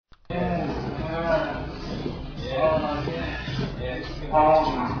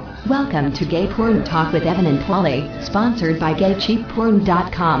Welcome to Gay Porn Talk with Evan and Paulie, sponsored by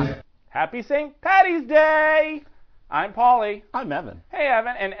GayCheapPorn.com. Happy St. Paddy's Day! I'm Paulie. I'm Evan. Hey,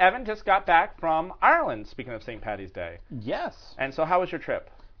 Evan. And Evan just got back from Ireland, speaking of St. Paddy's Day. Yes. And so how was your trip?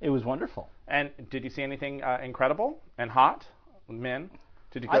 It was wonderful. And did you see anything incredible and hot? Men?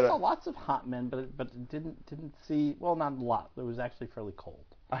 Did you go I saw lots of hot men, but didn't see, well, not a lot. It was actually fairly cold.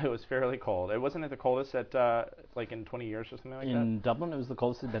 It was fairly cold. It wasn't the coldest at like in 20 years or something like that? In Dublin, it was the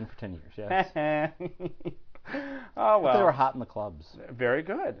coldest it's been for 10 years, yes. Oh, well. But they were hot in the clubs. Very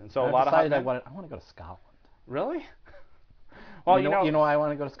good. And so I a lot of hot men. I want to go to Scotland. Really? Well, you know why I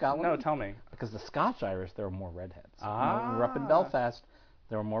want to go to Scotland? No, tell me. Because the Scotch-Irish, there were more redheads. Ah. When we were up in Belfast,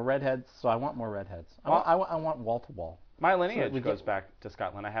 there were more redheads, so I want more redheads. I want wall-to-wall. My lineage goes back to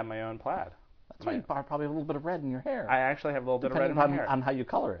Scotland. I have my own plaid. That's why you probably have a little bit of red in your hair. I actually have a little bit of red in my hair. On how you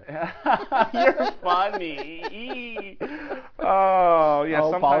color it. You're funny. Oh, yeah.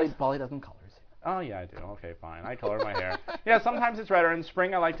 Oh, sometimes Paulie doesn't color his hair. Oh, yeah, I do. Okay, fine. I color my hair. Yeah, sometimes it's redder. In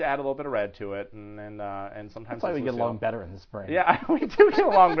spring, I like to add a little bit of red to it, and sometimes that's why we Lucille. get along better in the spring. Yeah, we do get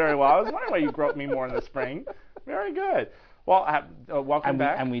along very well. I was wondering why you groped me more in the spring. Very good. Well, welcome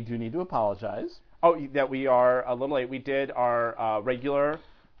back. And we do need to apologize. Oh, that we are a little late. We did our regular.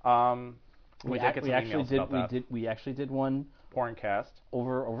 We actually did one porncast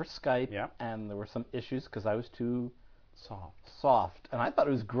over Skype. Yeah. And there were some issues because I was too soft, and I thought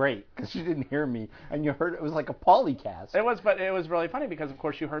it was great because you didn't hear me, and you heard it was like a polycast. It was, but it was really funny because of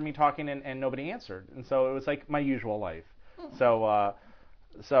course you heard me talking and nobody answered, and so it was like my usual life. So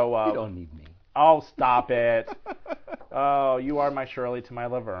you don't need me. Oh, stop it! Oh, you are my Shirley to my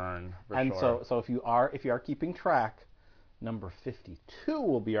Laverne. And sure. so if you are keeping track, number 52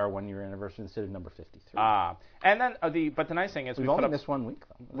 will be our 1-year anniversary instead of number 53. And then but the nice thing is we've only missed 1 week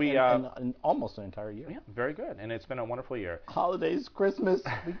though. In almost an entire year. Yeah, very good, and it's been a wonderful year. Holidays, Christmas,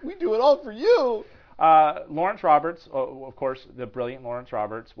 we do it all for you. Lawrence Roberts, of course, the brilliant Lawrence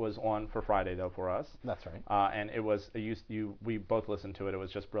Roberts was on for Friday though for us. That's right. And it was we both listened to it. It was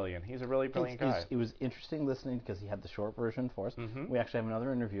just brilliant. He's a really brilliant guy. It was interesting listening because he had the short version for us. Mm-hmm. We actually have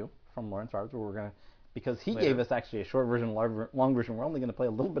another interview from Lawrence Roberts where we're gonna. Because he gave us actually a short version, long version. We're only going to play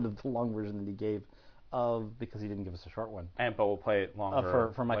a little bit of the long version that he gave, because he didn't give us a short one. But we'll play it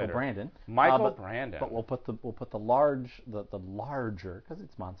longer for Michael Brandon. Brandon. But we'll put the larger because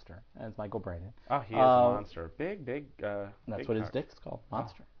it's Monster and it's Michael Brandon. Oh, he is a monster, big. That's big what his dick's called,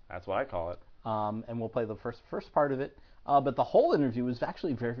 Monster. Oh, that's what I call it. And we'll play the first part of it. But the whole interview was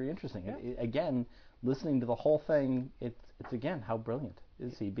actually very, very interesting. Yeah. Again, listening to the whole thing, it's again how brilliant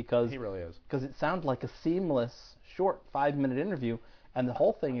is he? Because he really is. Because it sounded like a seamless, short 5-minute interview, and the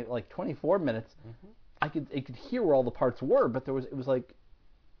whole thing at like 24 minutes. Mm-hmm. I could hear where all the parts were, but it was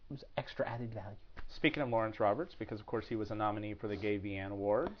extra added value. Speaking of Lawrence Roberts, because of course he was a nominee for the Gay VN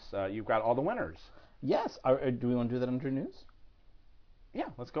Awards, you've got all the winners. Yes. Do we want to do that under news? Yeah,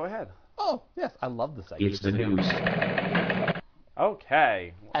 let's go ahead. Oh yes, I love this idea. It's the news.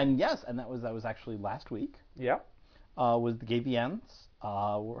 Okay. And yes, and that was actually last week. Yeah. Was the Gay VNs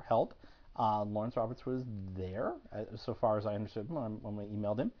were held. Lawrence Roberts was there, so far as I understood when we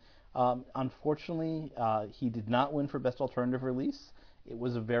emailed him. Unfortunately, he did not win for Best Alternative Release. It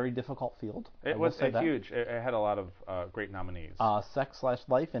was a very difficult field. It was huge. It had a lot of great nominees.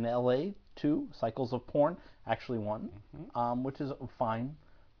 Sex/Life in L.A. 2, Cycles of Porn, actually won, which is a fine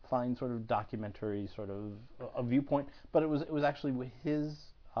sort of documentary sort of a viewpoint. But it was actually his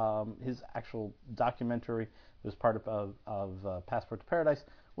actual documentary. It was part of Passport to Paradise.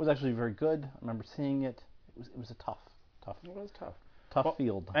 Was actually very good. I remember seeing it. It was a tough. It was tough. Tough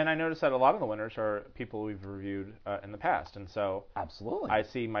field. And I noticed that a lot of the winners are people we've reviewed in the past, and so absolutely. I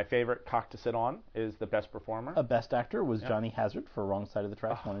see my favorite cock to sit on is the best performer. Best actor was Johnny Hazard for Wrong Side of the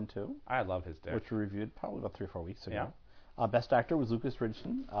Tracks 1 and 2. I love his dick. Which we reviewed probably about 3 or 4 weeks ago. Yeah. Best actor was Lucas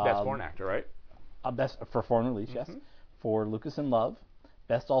Ridgeton. Best foreign actor, right? Best for foreign release, yes. For Lucas in Love.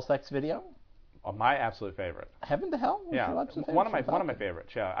 Best all sex video. My absolute favorite. Heaven to Hell. Yeah. One of my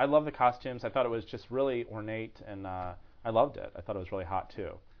favorites. Yeah. I love the costumes. I thought it was just really ornate, and I loved it. I thought it was really hot too.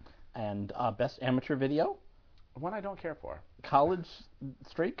 And best amateur video. One I don't care for.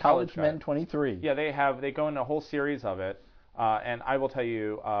 Straight College Men 23. Yeah, they go into a whole series of it, and I will tell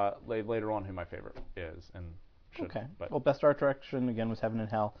you later on who my favorite is and should. Okay. But. Well, best art direction again was Heaven and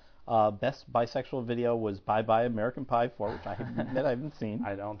Hell. Best bisexual video was Bye Bye American Pie 4, which I admit I haven't seen.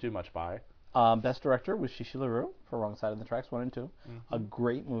 I don't do much bi. Best director was Shishi LaRue for Wrong Side of the Tracks 1 and 2. A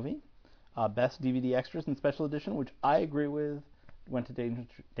great movie. Best DVD extras and special edition, which I agree with, went to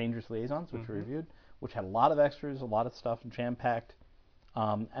Dangerous Liaisons, which we reviewed, which had a lot of extras, a lot of stuff, jam-packed.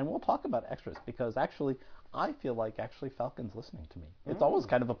 And we'll talk about extras because actually, I feel like Falcon's listening to me. It's almost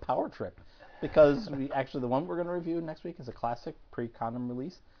kind of a power trip because the one we're going to review next week is a classic pre-condom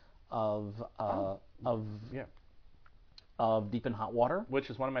release of Deep in Hot Water, which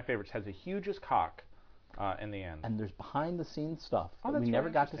is one of my favorites. Has the hugest cock in the end. And there's behind-the-scenes stuff that that's we never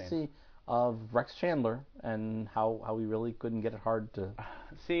got to see of Rex Chandler and how we really couldn't get it hard to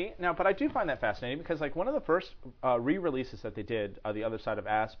see. Now, but I do find that fascinating because like one of the first re-releases that they did, The Other Side of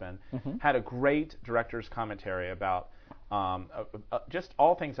Aspen, had a great director's commentary about just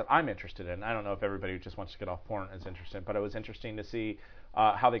all things that I'm interested in. I don't know if everybody who just wants to get off porn is interested, but it was interesting to see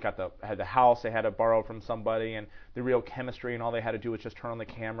how they had the house they had to borrow from somebody and the real chemistry, and all they had to do was just turn on the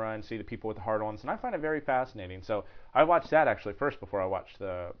camera and see the people with the hard-ons, and I find it very fascinating. So I watched that actually first before I watched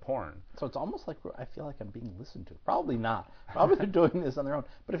the porn. So it's almost like I feel like I'm being listened to. Probably not. Probably they're doing this on their own.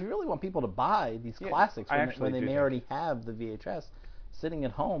 But if you really want people to buy these classics when they may already have the VHS sitting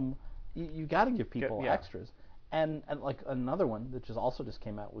at home, you got to give people extras. And like another one that just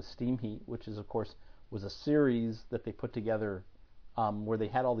came out was Steam Heat, which is of course was a series that they put together where they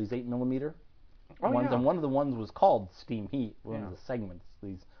had all these 8mm ones, and one of the ones was called Steam Heat, one of the segments,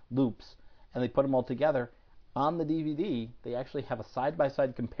 these loops, and they put them all together. On the DVD, they actually have a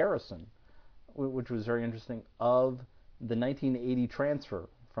side-by-side comparison, which was very interesting, of the 1980 transfer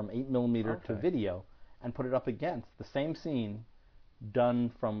from 8mm to video, and put it up against the same scene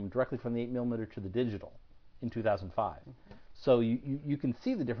done directly from the 8mm to the digital in 2005. So you can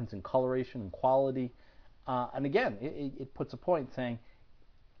see the difference in coloration and quality. And again, it puts a point saying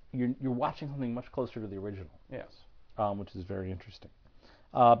you're watching something much closer to the original. Yes. Which is very interesting.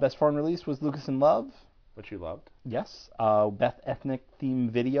 Best foreign release was Lucas in Love. Which you loved. Yes. Best ethnic theme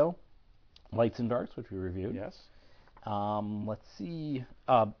video, Lights and Darks, which we reviewed. Yes. Let's see.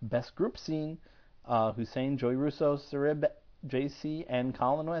 Best group scene, Hussein, Joey Russo, Sarib, JC, and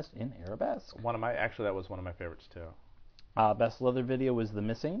Colin West in Arabesque. That was one of my favorites too. Best leather video was The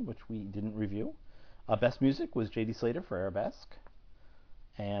Missing, which we didn't review. Best music was J.D. Slater for Arabesque.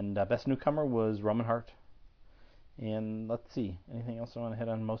 And best newcomer was Roman Hart. And let's see, anything else I want to hit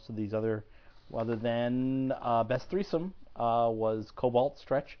on most of these other than best threesome was Cobalt,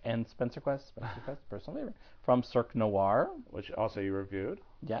 Stretch, and Spencer Quest, personal favorite, from Cirque Noir. Which also you reviewed.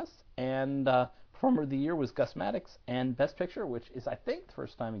 Yes. And Performer of the Year was Gus Maddox. And Best Picture, which is, I think, the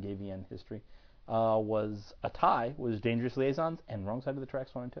first time in Gay VN history, was a tie, was Dangerous Liaisons and Wrong Side of the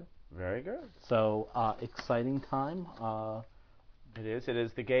Tracks 1 and 2. Very good. So, exciting time. It is. It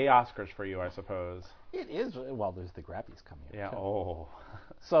is the gay Oscars for you, I suppose. It is. Well, there's the Grappies coming up. Yeah. Too. Oh.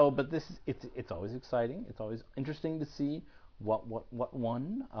 So, but it's always exciting. It's always interesting to see what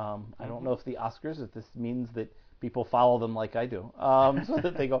won. I don't know if the Oscars, if this means that people follow them like I do, so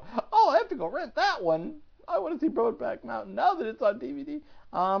that they go, I have to go rent that one. I want to see Brokeback Mountain now that it's on DVD.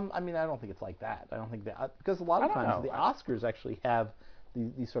 I mean, I don't think it's like that. I don't think that, because a lot of times the Oscars actually have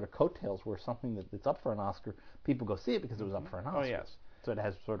these sort of coattails where something that's up for an Oscar, people go see it because it was up for an Oscar. Oh, yes. So it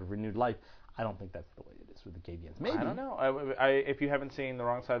has sort of renewed life. I don't think that's the way it is with the KVNs. Maybe. I don't know. If you haven't seen The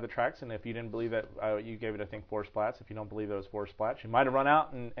Wrong Side of the Tracks, and if you didn't believe it, you gave it, I think, 4 splats. If you don't believe it was 4 splats, you might have run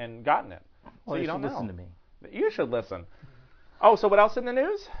out and gotten it. Well, so you don't know. Listen to me. You should listen. Oh, so what else in the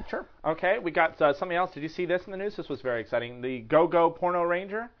news? Sure. Okay, we got something else. Did you see this in the news? This was very exciting. The Go-Go Porno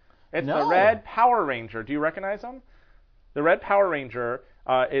Ranger. It's the Red Power Ranger. Do you recognize him? The Red Power Ranger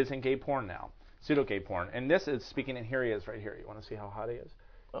is in gay porn now, pseudo-gay porn. And this is, speaking in, here he is right here. You want to see how hot he is?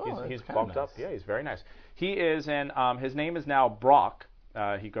 Oh, he's nice. bulked up. Yeah, he's very nice. He is in, his name is now Brock,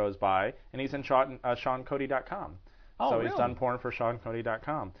 he goes by, and he's in SeanCody.com. So really? He's done porn for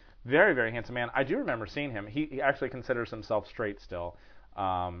SeanCody.com. Very, very handsome man. I do remember seeing him. He actually considers himself straight still.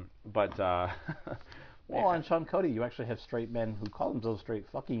 Well, on Sean Cody, you actually have straight men who call themselves straight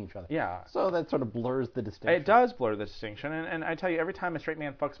fucking each other. Yeah. So that sort of blurs the distinction. It does blur the distinction. And I tell you, every time a straight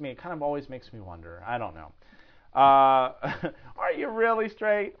man fucks me, it kind of always makes me wonder. I don't know. Are you really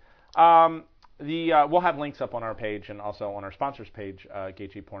straight? We'll have links up on our page and also on our sponsors page,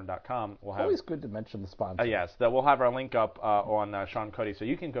 gaycheapporn.com. We'll have, always good to mention the sponsor. Yes, we'll have our link up on Sean Cody, so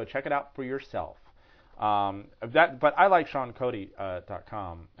you can go check it out for yourself. But I like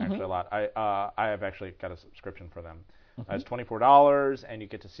SeanCody.com actually a lot. I have actually got a subscription for them. It's $24, and you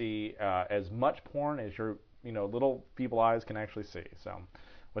get to see as much porn as your little feeble eyes can actually see. So,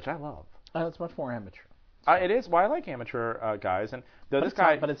 which I love. It's much more amateur. It is. Well, I like amateur guys, and but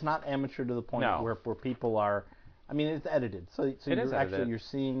it's not amateur to the point where people are. I mean, it's edited, so you're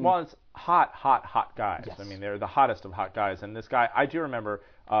seeing. Well, it's hot guys. Yes. I mean, they're the hottest of hot guys, and this guy, I do remember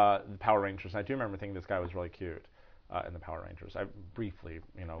the Power Rangers. And I do remember thinking this guy was really cute in the Power Rangers. I briefly,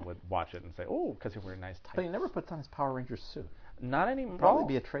 would watch it and say, oh, because he wears nice tights. But he never puts on his Power Rangers suit. Not anymore. Probably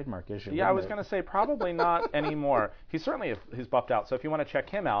be a trademark issue. Yeah, I was going to say probably not anymore. He's buffed out. So if you want to check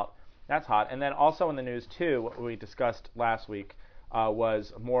him out, that's hot. And then also in the news too, what we discussed last week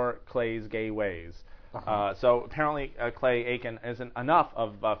was more Clay's gay ways. So apparently Gay Aiken isn't enough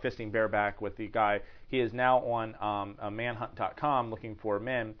of fisting bareback with the guy. He is now on manhunt.com looking for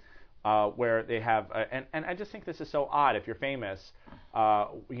men where they have, and I just think this is so odd. If you're famous,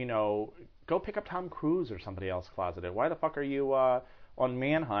 go pick up Tom Cruise or somebody else closeted. Why the fuck are you on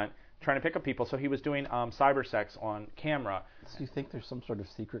Manhunt trying to pick up people? So he was doing cyber sex on camera. So you think there's some sort of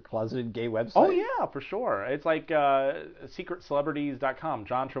secret closeted gay website? Oh, yeah, for sure. It's like secretcelebrities.com.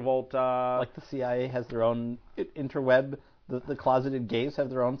 John Travolta. Like the CIA has their own interweb. The closeted gays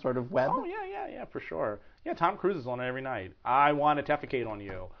have their own sort of web. Oh, yeah, for sure. Yeah, Tom Cruise is on it every night. I want to defecate on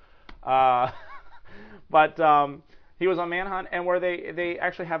you. But he was on Manhunt, and where they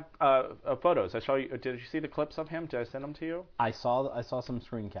actually have photos. I show you. Did you see the clips of him? Did I send them to you? I saw some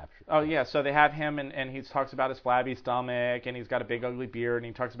screen capture. Oh yeah, so they have him, and he talks about his flabby stomach, and he's got a big ugly beard, and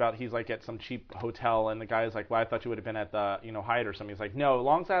he talks about he's like at some cheap hotel, and the guy's like, well, I thought you would have been at the Hyatt or something. He's like, no, as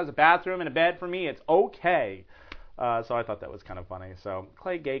long as it has a bathroom and a bed for me, it's okay. So I thought that was kind of funny. So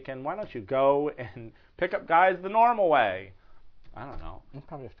Gay Aiken, why don't you go and pick up guys the normal way? I don't know. You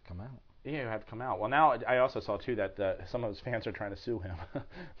probably have to come out. Yeah, you have to come out. Well, now I also saw too that some of his fans are trying to sue him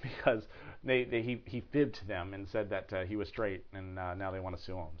because he fibbed to them and said that he was straight, and now they want to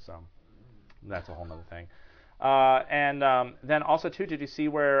sue him. So that's a whole other thing. And then also too, did you see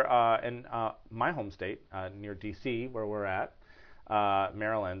where in my home state near D.C. where we're at,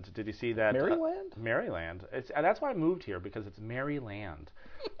 Maryland? Did you see that? Maryland. Maryland. That's why I moved here, because it's Maryland.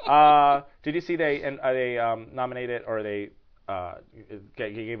 Did you see they nominated, or they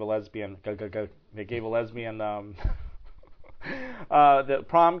gave a lesbian the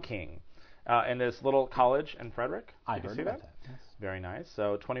prom king in this little college in Frederick? I heard about that. Yes. Very nice.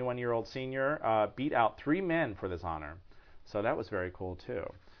 So 21-year-old senior beat out 3 men for this honor. So that was very cool too.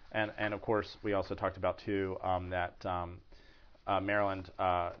 And of course we also talked about too that Maryland,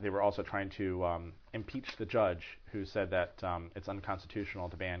 they were also trying to impeach the judge who said that it's unconstitutional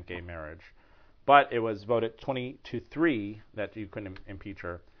to ban gay marriage. But it was voted 20-3 that you couldn't impeach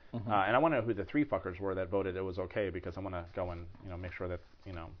her. Mm-hmm. And I want to know who the 3 fuckers were that voted it was okay, because I want to go and make sure that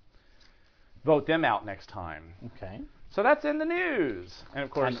vote them out next time. Okay. So that's in the news. And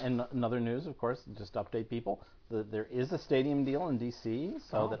of course, and another news, of course, just to update people, there is a stadium deal in D.C.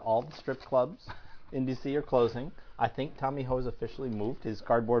 so that all the strip clubs in D.C. are closing. I think Tommy Ho has officially moved his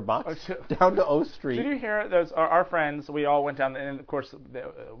cardboard box down to O Street. Did you hear? Those our friends. We all went down, and of course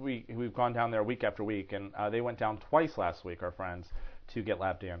we've gone down there week after week, and they went down twice last week. Our friends, to get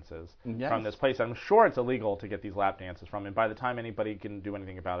lap dances from this place. I'm sure it's illegal to get these lap dances from, and by the time anybody can do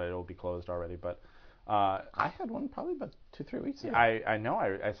anything about it, it'll be closed already. But I had one probably about 2-3 weeks ago. I know.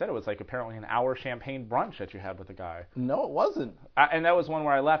 I said it was like apparently an hour champagne brunch that you had with the guy. No, it wasn't. And that was one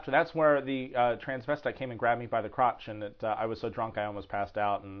where I left. That's where the transvestite came and grabbed me by the crotch, and I was so drunk I almost passed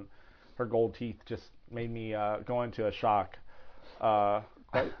out, and her gold teeth just made me go into a shock.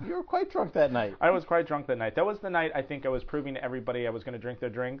 You were quite drunk that night. I was quite drunk that night. That was the night I think I was proving to everybody I was going to drink their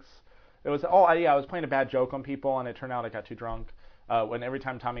drinks. It was, I was playing a bad joke on people, and it turned out I got too drunk. When every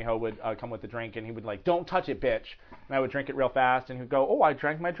time Tommy Ho would come with the drink, and he would like, don't touch it, bitch. And I would drink it real fast, and he would go, oh, I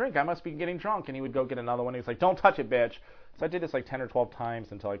drank my drink. I must be getting drunk. And he would go get another one. He's like, don't touch it, bitch. So I did this like 10 or 12 times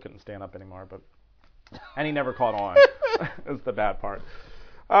until I couldn't stand up anymore. And he never caught on. It was the bad part.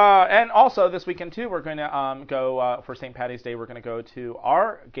 And also this weekend too, we're going to go for St. Paddy's Day. We're going to go to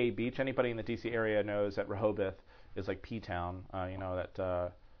our gay beach. Anybody in the D.C. area knows that Rehoboth is like P-town.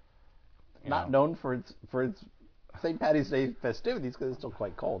 Not known for its St. Paddy's Day festivities, because it's still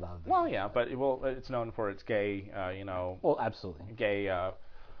quite cold out there. Well, yeah, but it's known for its gay, Well, absolutely. Gay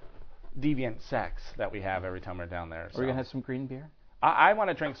deviant sex that we have every time we're down there. So. Are we gonna have some green beer? I want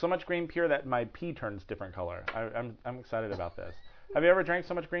to drink so much green beer that my pee turns different color. I'm excited about this. Have you ever drank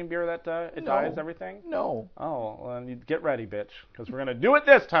so much green beer that it dyes everything? No. Oh, well, you get ready, bitch, because we're gonna do it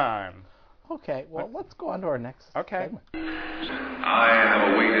this time. Okay, well, let's go on to our next segment. I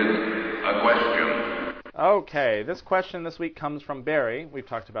have awaited a question. Okay, this question this week comes from Barry. We've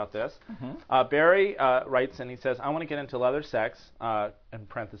talked about this. Mm-hmm. Barry writes, and he says, I want to get into leather sex, in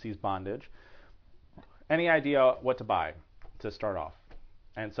parentheses, bondage. Any idea what to buy to start off?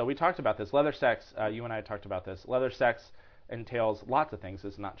 And so we talked about this. Leather sex, you and I talked about this. Leather sex entails lots of things.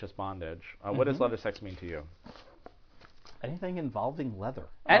 It's not just bondage. What does leather sex mean to you? Anything involving leather.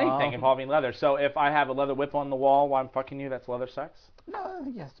 Anything involving leather. So if I have a leather whip on the wall while I'm fucking you, that's leather sex? No, I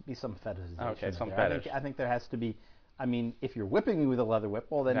think it has to be some fetishization. Okay, some there. fetish. I think there has to be, if you're whipping me with a leather whip,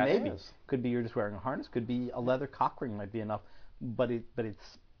 well, then that maybe. is. Could be you're just wearing a harness. Could be a leather cock ring might be enough. but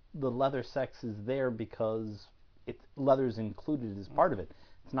it's the leather sex is there because leather's included as part of it.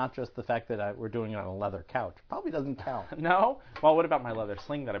 It's not just the fact that we're doing it on a leather couch. Probably doesn't count. No? Well, what about my leather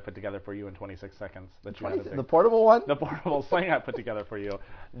sling that I put together for you in 26 seconds? The portable one? The portable sling I put together for you.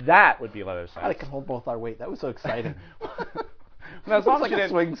 That would be leather sex. I can hold both our weight. That was so exciting. As long as like a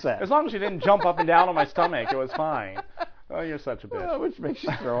swing set. As long as you didn't jump up and down on my stomach, it was fine. Oh, you're such a bitch. Which makes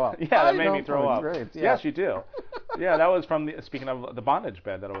you throw up. Yeah, that made me throw up. Great, yeah. Yes, you do. Yeah, that was from speaking of the bondage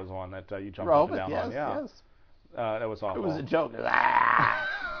bed that I was on that you jumped up and down on. Yeah. Yes. That was awful. It was a joke.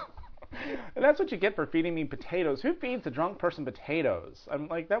 And that's what you get for feeding me potatoes. Who feeds a drunk person potatoes? I'm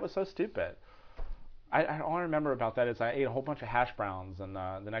like, that was so stupid. All I remember about that is I ate a whole bunch of hash browns, and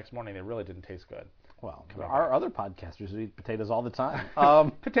the next morning they really didn't taste good. Well, our other podcasters eat potatoes all the time.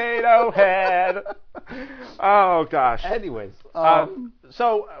 Potato head. Oh, gosh. Anyways.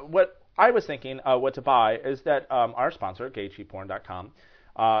 So what I was thinking, what to buy, is that our sponsor, GayCheapPorn.com,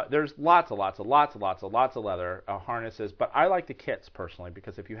 there's lots of leather harnesses, but I like the kits personally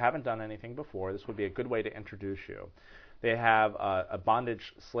because if you haven't done anything before, this would be a good way to introduce you. They have a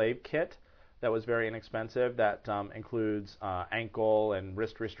bondage slave kit that was very inexpensive that includes ankle and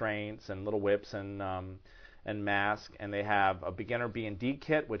wrist restraints and little whips and mask, and they have a beginner B&D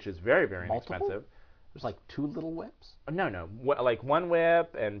kit, which is very, very inexpensive. There's like 2 little whips? No, like 1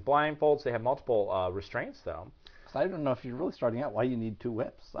 whip and blindfolds. They have multiple restraints though. I don't know if you're really starting out why you need 2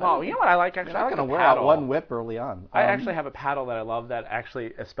 whips. Well, you know what I like actually? You're not going to wear out 1 whip early on. I actually have a paddle that I love that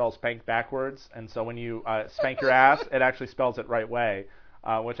actually spells spank backwards, and so when you spank your ass, it actually spells it right way,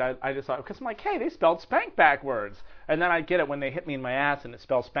 which I just thought, because I'm like, hey, they spelled spank backwards, and then I get it when they hit me in my ass and it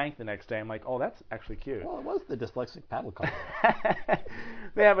spells spank the next day. I'm like, oh, that's actually cute. Well, it was the dyslexic paddle color.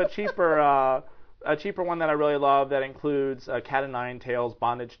 They have a cheaper one that I really love that includes cat o' nine tails,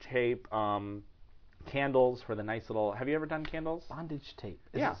 bondage tape, candles for the nice little... Have you ever done candles? Bondage tape.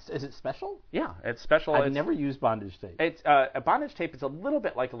 Is it special? Yeah, it's special. I've never used bondage tape. It's a bondage tape is a little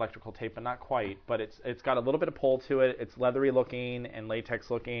bit like electrical tape, but not quite. But it's got a little bit of pull to it. It's leathery looking and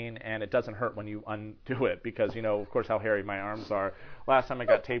latex looking, and it doesn't hurt when you undo it because, you know, of course, how hairy my arms are. Last time I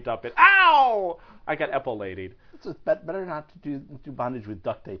got taped up, ow! I got epaulated. So it's better not to do bondage with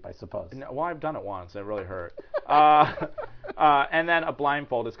duct tape, I suppose. No, well, I've done it once. It really hurt. And then a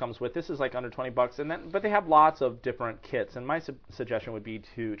blindfold this comes with. This is like under $20, but they have lots of different kits. And my suggestion would be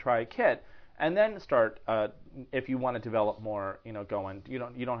to try a kit and then start if you want to develop more. You know, going. You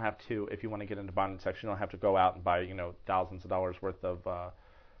don't have to, if you want to get into bondage section. You don't have to go out and buy thousands of dollars worth of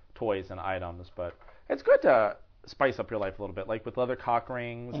toys and items. But it's good to spice up your life a little bit, like with leather cock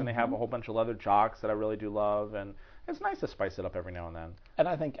rings, and they have a whole bunch of leather jocks that I really do love, and it's nice to spice it up every now and then. And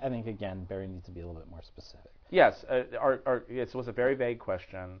I think again, Barry needs to be a little bit more specific. Yes, it was a very vague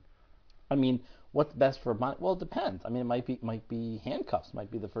question. I mean, what's best for well, it depends. I mean, it might be handcuffs,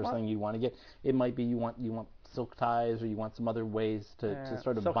 might be the first thing you want to get. It might be you want silk ties, or you want some other ways to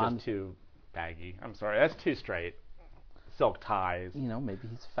sort of silk bond. Is too baggy. I'm sorry, that's too straight. Silk ties. You know, maybe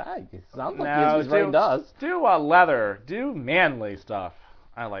he's fag. It sounds like his brain does. Do leather. Do manly stuff.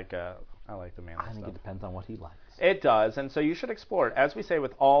 I like the manly stuff. I think it depends on what he likes. It does, and so you should explore it. As we say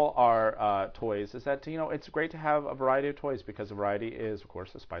with all our toys, is that it's great to have a variety of toys because a variety is, of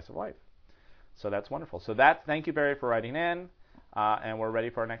course, the spice of life. So that's wonderful. So thank you, Barry, for writing in, and we're ready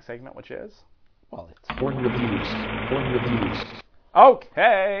for our next segment, which is? Well, it's Porn reviews.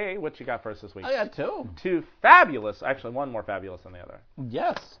 Okay, what you got for us this week? I got 2. 2 fabulous, actually one more fabulous than the other.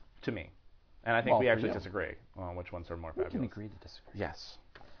 Yes. To me. And I think we actually disagree on which ones are more fabulous. We can agree to disagree. Yes.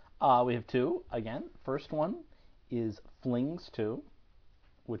 We have 2, again. First one is Flings 2,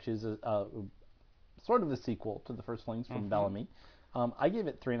 which is a sort of the sequel to the first Flings from Bellamy. I gave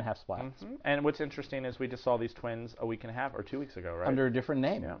it 3.5 splats. And what's interesting is we just saw these twins a week and a half or 2 weeks ago, right? Under a different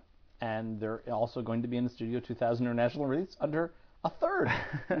name. Yeah. And they're also going to be in the Studio 2000 International release under a third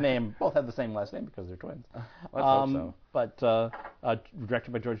name. Both have the same last name because they're twins. Let's hope so. But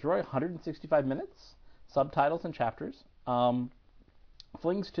directed by George Roy, 165 minutes, subtitles and chapters.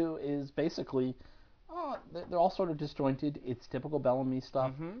 Flings 2 is basically, they're all sort of disjointed. It's typical Bellamy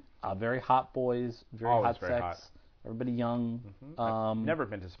stuff. Very hot boys, Always hot very sex. Hot. Everybody young. I've never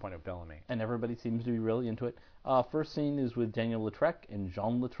been disappointed with Bellamy. And everybody seems to be really into it. First scene is with Daniel Lautrec and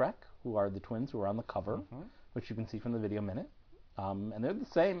Jean Lautrec, who are the twins who are on the cover, which you can see from the video minute. And they're the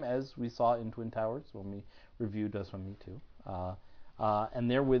same as we saw in Twin Towers when we reviewed Swim Me Too. And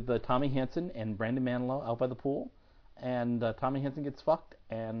they're with Tommy Hansen and Brandon Manilow out by the pool. And Tommy Hansen gets fucked,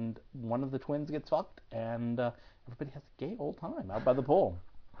 and one of the twins gets fucked, and everybody has a gay old time out by the pool.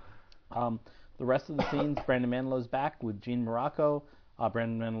 The rest of the scenes, Brandon Manilow's back with Jean Morocco.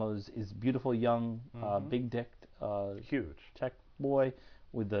 Brandon Manilow is beautiful, young, big-dicked, Huge. Czech boy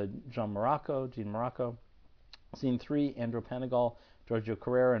with the Gene Morocco. Scene 3, Andrew Panegal, Giorgio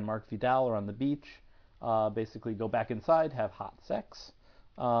Carrera, and Mark Vidal are on the beach. Basically go back inside, have hot sex.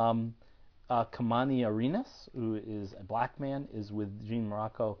 Kamani Arenas, who is a black man, is with Gene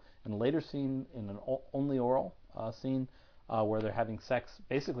Morocco in a later scene, in an only oral scene, where they're having sex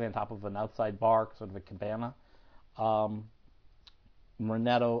basically on top of an outside bar, sort of a cabana.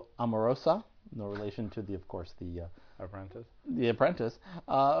 Renato Amorosa, no relation to the Apprentice. The apprentice,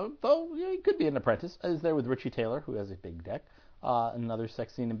 though he could be an apprentice, is there with Richie Taylor, who has a big deck. Another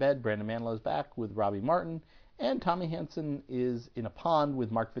sex scene in bed. Brandon Manlow's back with Robbie Martin. And Tommy Hansen is in a pond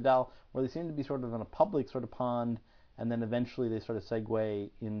with Mark Vidal, where they seem to be sort of in a public sort of pond, and then eventually they sort of segue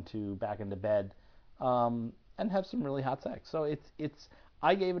back into bed, and have some really hot sex. So it's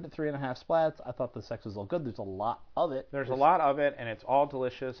I gave it a 3.5 splats. I thought the sex was all good. There's a lot of it. There's a lot of it, and it's all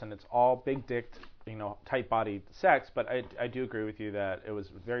delicious, and it's all big-dicked, tight-bodied sex. But I do agree with you that it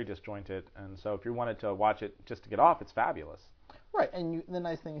was very disjointed, and so if you wanted to watch it just to get off, it's fabulous. Right, and the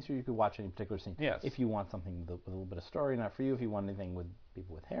nice thing is you could watch any particular scene. Yes. If you want something with a little bit of story, not for you. If you want anything with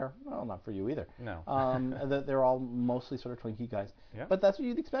people with hair, well, not for you either. No. They're all mostly sort of twinkie guys. Yeah. But that's what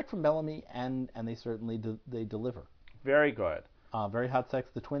you'd expect from Bellamy, and they certainly they deliver. Very good. Very hot sex.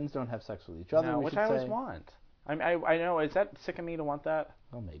 The twins don't have sex with each other. No, which I always want. I know. Is that sick of me to want that?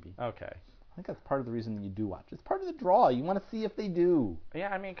 Well, maybe. Okay. I think that's part of the reason you do watch. It's part of the draw. You want to see if they do.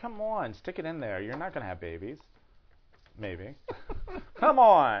 Yeah, come on. Stick it in there. You're not going to have babies. Maybe. Come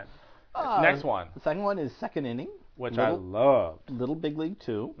on. Next one. The second one is Second Inning. Which I loved. Little Big League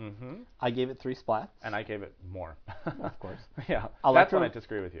 2. Mm-hmm. I gave it 3 splats. And I gave it more. Of course. Yeah. That's when I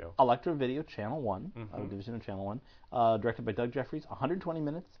disagree with you. Electro Video, Channel 1. Division of Channel 1. Directed by Doug Jeffries. 120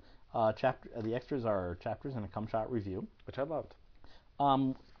 minutes. The extras are chapters and a cum shot review. Which I loved.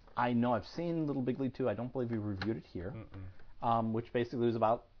 I know I've seen Little Big League 2. I don't believe we reviewed it here. Which basically was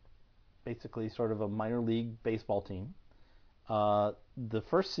about sort of a minor league baseball team. The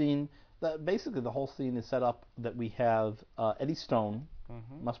first scene, basically the whole scene is set up that we have Eddie Stone,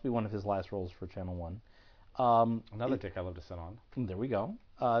 must be one of his last roles for Channel 1. Another dick I love to sit on. There we go.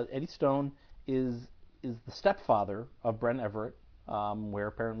 Eddie Stone is the stepfather of Brent Everett, where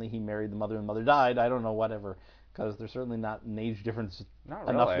apparently he married the mother and the mother died. I don't know, whatever, because there's certainly not an age difference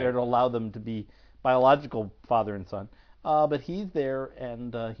enough there to allow them to be biological father and son. But he's there,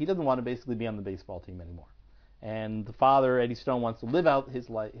 and he doesn't want to basically be on the baseball team anymore. And the father, Eddie Stone, wants to live out his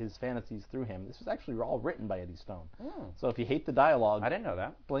fantasies through him. This was actually all written by Eddie Stone. So if you hate the dialogue, I didn't know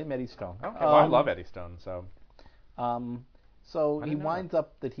that. Blame Eddie Stone. Okay, well, I love Eddie Stone, so. So he winds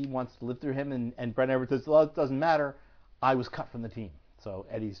up that he wants to live through him, and Brent Everett says, well, it doesn't matter. I was cut from the team. So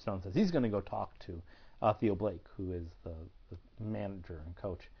Eddie Stone says he's going to go talk to Theo Blake, who is the manager and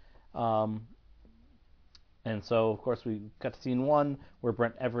coach. And so, of course, we got to scene 1 where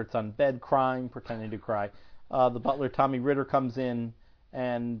Brent Everett's on bed crying, pretending to cry. The butler, Tommy Ritter, comes in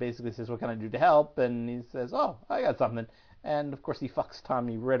and basically says, what can I do to help? And he says, oh, I got something. And, of course, he fucks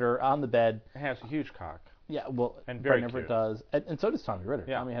Tommy Ritter on the bed. It has a huge cock. Yeah, well, and very Brent Everett cute. does. And so does Tommy Ritter.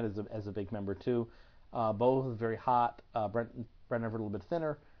 Yeah. Tommy had as a big member, too. Both very hot. Brent Everett a little bit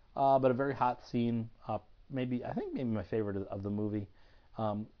thinner, but a very hot scene. I think maybe my favorite of the movie.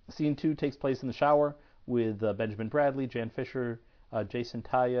 Scene 2 takes place in the shower with Benjamin Bradley, Jan Fisher, Jason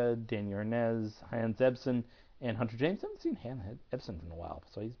Taya, Dan Yarnez, Hans Ebsen, and Hunter James. I haven't seen Hans Ebsen in a while,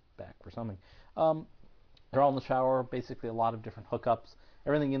 so he's back for something. They're all in the shower, basically a lot of different hookups.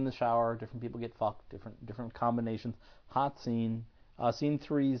 Everything in the shower, different people get fucked, different combinations. Hot scene. Scene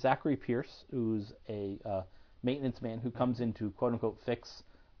 3, Zachary Pierce, who's a maintenance man who comes in to quote-unquote fix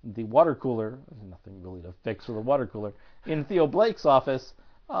the water cooler. There's nothing really to fix with a water cooler. In Theo Blake's office,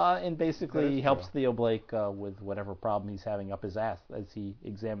 and basically helps Theo Blake with whatever problem he's having up his ass as he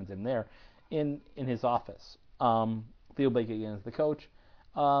examines him there in his office. Theo Blake again is the coach.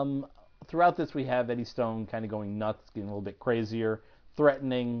 Throughout this, we have Eddie Stone kind of going nuts, getting a little bit crazier,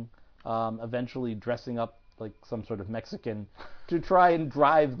 threatening, eventually dressing up like some sort of Mexican to try and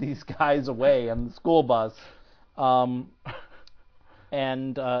drive these guys away on the school bus.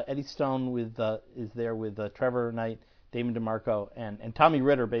 And Eddie Stone is there with Trevor Knight, Damon DeMarco, and Tommy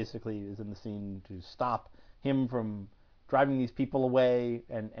Ritter basically is in the scene to stop him from driving these people away,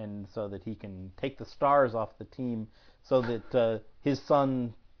 and so that he can take the stars off the team, so that his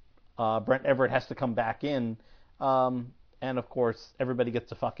son Brent Everett has to come back in, and of course everybody gets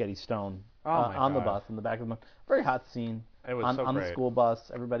to fuck Eddie Stone on the bus in the back of the bus. Very hot scene. It was on the school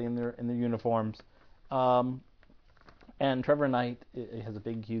bus. Everybody in their uniforms. And Trevor Knight has a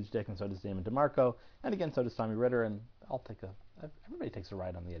big, huge dick, and so does Damon DeMarco, and again, so does Tommy Ritter. And everybody takes a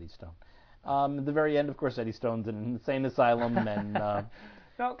ride on the Eddie Stone. At the very end, of course, Eddie Stone's in an insane asylum, and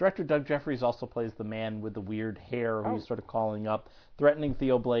Now, director Doug Jeffries also plays the man with the weird hair who's sort of calling up, threatening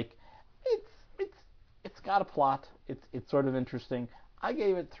Theo Blake. It's got a plot. It's sort of interesting. I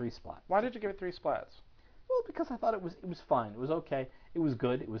gave it 3 splats. why did you give it 3 splats? Well, because I thought it was fine. It was okay. It was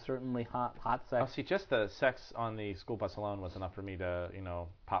good. It was certainly hot sex. Oh, see, just the sex on the school bus alone was enough for me to,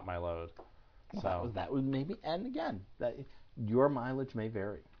 pop my load. Well, that was maybe, and again, your mileage may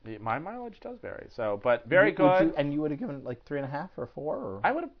vary. My mileage does vary. So, but very good. And you would have given it like 3.5 or 4? Or?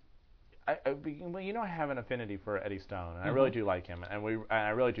 I would have. I have an affinity for Eddie Stone, and I really do like him, and I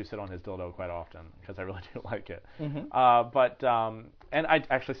really do sit on his dildo quite often because I really do like it. And I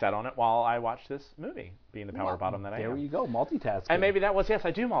actually sat on it while I watched this movie, being the power bottom that I am. There you go, multitasking. And maybe that was, yes,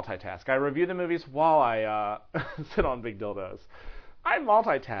 I do multitask. I review the movies while I sit on big dildos. I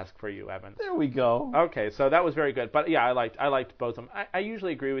multitask for you, Evan. There we go. Okay, so that was very good. But yeah, I liked both of them. I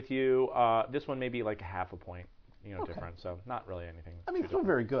usually agree with you. This one may be like a half a point. Different, so not really anything. I mean, it's still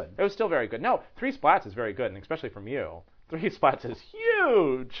very good. It was still very good. No, 3 splats is very good, and especially from you. 3 splats is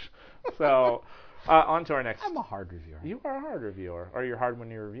huge. So, on to our next. I'm a hard reviewer. You are a hard reviewer. Or you're hard when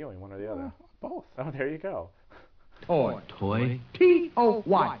you're reviewing, one or the other. Both. Oh, there you go. Toy.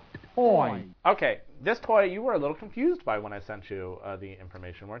 T-O-Y. Toy. Okay, this toy you were a little confused by when I sent you the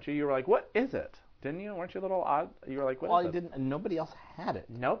information, weren't you? You were like, what is it? Didn't you? Weren't you a little odd? You were like, what is it? Well, I didn't, and nobody else had it.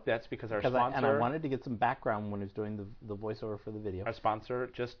 Nope, that's because our sponsor... And I wanted to get some background when I was doing the voiceover for the video. Our sponsor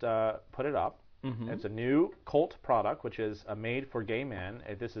just put it up. Mm-hmm. It's a new Colt product, which is made for gay men.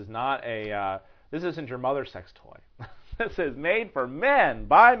 This is not this isn't your mother's sex toy. This is made for men,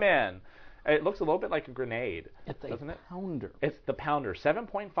 by men. It looks a little bit like a grenade, doesn't it? Pounder. It's the Pounder,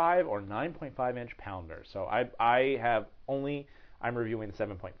 7.5 or 9.5 inch Pounder. So I'm reviewing the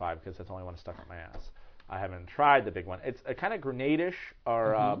 7.5 because that's the only one stuck up my ass. I haven't tried the big one. It's a kind of grenadish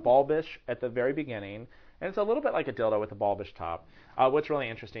or bulbish at the very beginning, and it's a little bit like a dildo with a bulbish top. What's really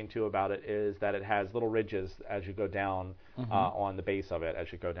interesting, too, about it is that it has little ridges as you go down on the base of it.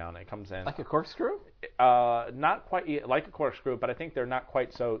 As you go down, it comes in. Like a corkscrew? Not quite like a corkscrew, but I think they're not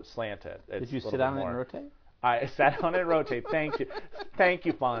quite so slanted. Did you sit down and rotate? I sat on it and rotate. Thank you. Thank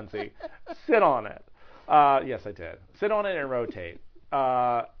you, Fonzie. Sit on it. Yes, I did. Sit on it and rotate.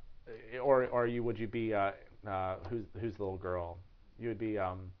 Would you be who's the little girl? You would be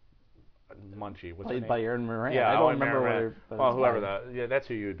Munchie. What's Played her by name? Erin Moran. Yeah, I don't remember whether. Well, whoever that's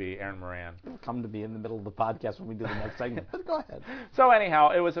who you would be, Erin Moran. It'll come to be in the middle of the podcast when we do the next segment. But go ahead. So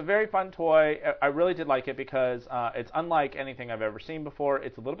anyhow, it was a very fun toy. I really did like it because it's unlike anything I've ever seen before.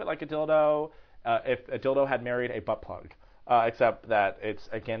 It's a little bit like a dildo. If a dildo had married a butt plug. Except that it's,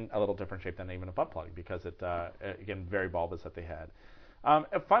 again, a little different shape than even a butt plug because it, again, very bulbous that they had.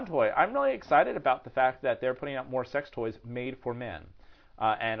 A fun toy. I'm really excited about the fact that they're putting out more sex toys made for men.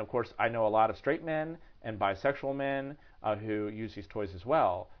 And, of course, I know a lot of straight men and bisexual men who use these toys as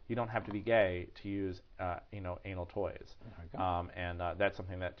well. You don't have to be gay to use, anal toys. And that's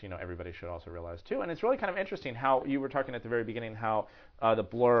something that, everybody should also realize, too. And it's really kind of interesting how you were talking at the very beginning how the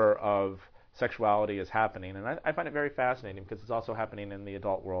blur of sexuality is happening, and I find it very fascinating because it's also happening in the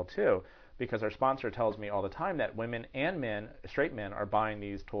adult world too, because our sponsor tells me all the time that women and men, straight men, are buying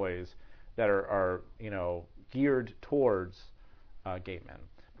these toys that are geared towards gay men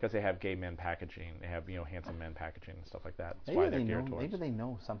because they have gay men packaging, they have handsome men packaging and stuff like that. That's why they're geared towards. Maybe they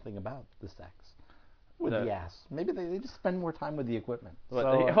know something about the sex. With the ass. Maybe they just spend more time with the equipment.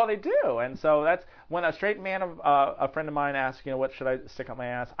 Well, they do. And so that's when a straight man, a friend of mine asks, what should I stick up my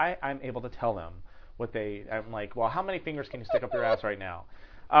ass? I'm able to tell them I'm like, well, how many fingers can you stick up your ass right now?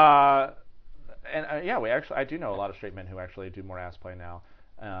 I do know a lot of straight men who actually do more ass play now.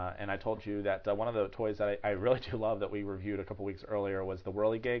 And I told you that one of the toys that I really do love that we reviewed a couple weeks earlier was the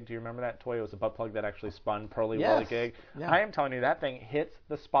Whirligig. Do you remember that toy? It was a butt plug that actually spun Pearly Whirligig. Yeah. I am telling you, that thing hits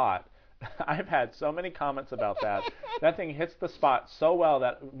the spot. I've had so many comments about that. That thing hits the spot so well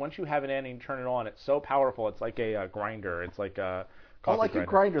that once you have it in and you turn it on, it's so powerful. It's like a grinder. It's like a coffee grinder. A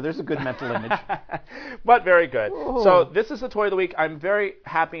grinder. There's a good mental image. But very good. Whoa. So this is the toy of the week. I'm very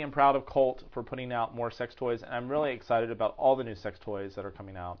happy and proud of Colt for putting out more sex toys, and I'm really excited about all the new sex toys that are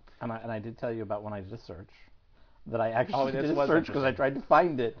coming out. And I did tell you about when I did a search that I actually did a search because I tried to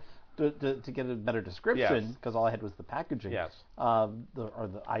find it. To get a better description, because all I had was the packaging. Yes.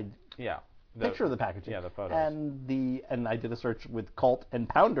 Picture of the packaging. Yeah, the photos. And I did a search with Colt and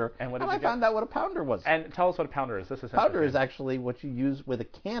Pounder, and I found out what a pounder was. And tell us what a pounder is. This is pounder is actually what you use with a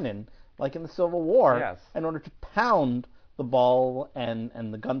cannon, like in the Civil War, in order to pound the ball and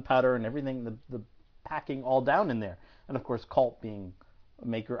the gunpowder and everything, the packing all down in there. And of course, Colt being a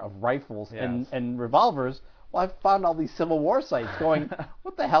maker of rifles and revolvers Well, I found all these Civil War sites going,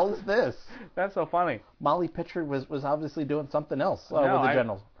 what the hell is this? That's so funny. Molly Pitcher was obviously doing something else with No, the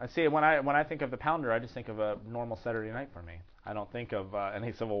generals. I see. When I think of the Pounder, I just think of a normal Saturday night for me. I don't think of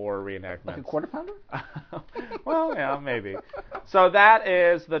any Civil War reenactments. Like a quarter pounder? Well, yeah, maybe. So that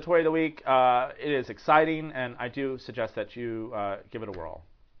is the toy of the week. It is exciting, and I do suggest that you give it a whirl,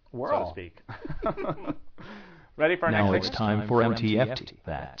 so to speak. Ready for our next Now segment? it's time for MTFT.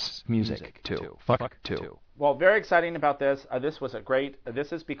 That's music to fuck to. Well, very exciting about this. This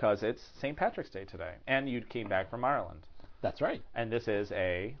is because it's St. Patrick's Day today, and you came back from Ireland. That's right. And this is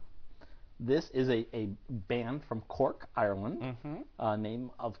a band from Cork, Ireland,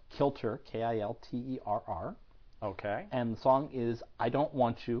 name of Kilter, Kilterr. Okay. And the song is "I Don't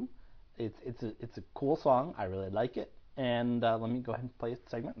Want You." It's a cool song. I really like it. And let me go ahead and play a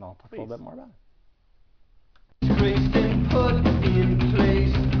segment, and I'll talk a little bit more about it. Traced and put in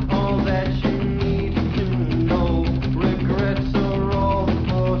place all that you need to know. Regrets are all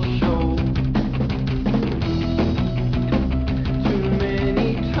for show. Too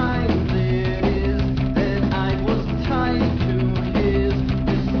many times it is that I was tied to his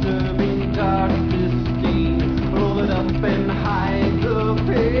disturbing dark disdain. Roll it up and hide the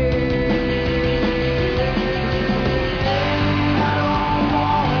pain.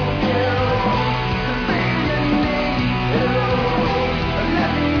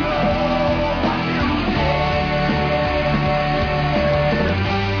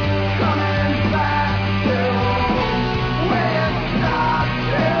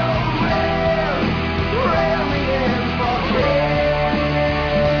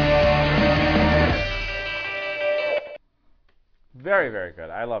 Very, very good.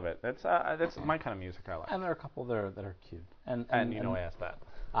 I love it. That's my kind of music I like. And there are a couple that are cute. And I asked that.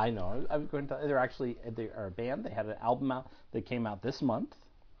 I know. I'm going to. They are a band. They had an album out that came out this month,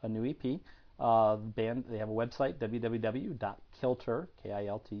 a new EP. Band. They have a website, www.kilter,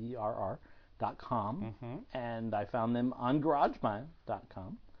 KILTERR.com, and I found them on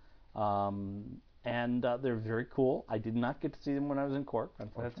GarageBand.com. And they're very cool. I did not get to see them when I was in Cork,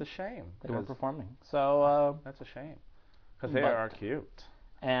 unfortunately. That's a shame. They weren't performing. So that's a shame. Because they are cute.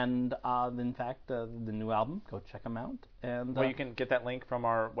 And in fact, the new album, go check them out. And well, you can get that link from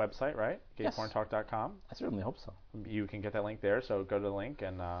our website, right? Yes. GayPornTalk.com. I certainly hope so. You can get that link there, so go to the link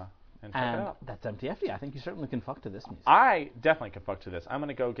and check it out. That's MTFD. I think you certainly can fuck to this music. I definitely can fuck to this. I'm going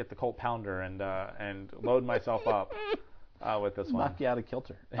to go get the Colt Pounder and load myself up with this one. Knock you out of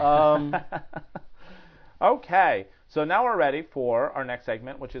kilter. Okay, so now we're ready for our next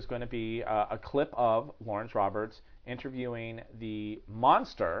segment, which is going to be a clip of Lawrence Roberts interviewing the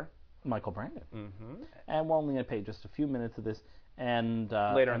monster Michael Brandon. And we're only going to pay just a few minutes of this, and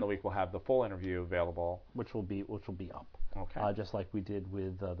later in the week we'll have the full interview available, which will be up. Okay. Just like we did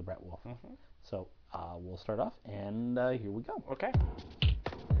with the Brett Wolf. So we'll start off, and here we go. Okay.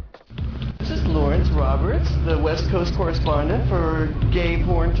 This is Lawrence Roberts, the West Coast correspondent for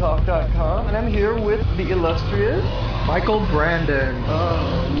GayPornTalk.com, and I'm here with the illustrious Michael Brandon.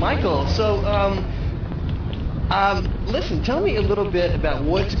 Michael. So, listen, tell me a little bit about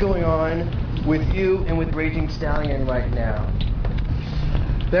what's going on with you and with Raging Stallion right now.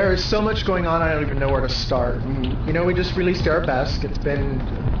 There is so much going on, I don't even know where to start. You know, we just released Arabesque. It's been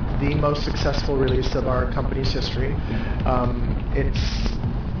the most successful release of our company's history. It's,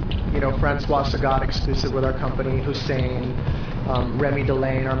 you know, Francois Sagat exclusive with our company, Hussein, Remy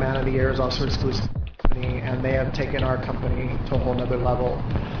Delane, our Man of the Year, is also exclusive with our company, and they have taken our company to a whole nother level.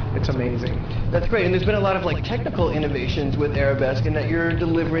 It's amazing. That's great, and there's been a lot of like technical innovations with Arabesque in that you're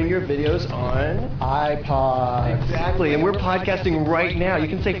delivering your videos on iPod. Exactly, and we're podcasting right now. You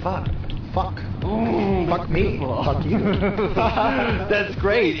can say fuck. Fuck. Ooh, fuck me. Fuck you. That's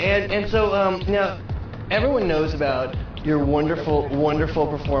great. And so now everyone knows about your wonderful, wonderful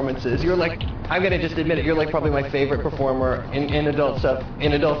performances. You're like, I've got to just admit it, you're like probably my favorite performer in adult stuff,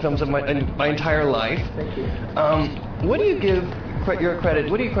 in adult films of my entire life. Thank you. What do you give your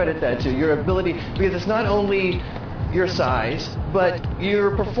credit? What do you credit that to? Your ability, because it's not only your size, but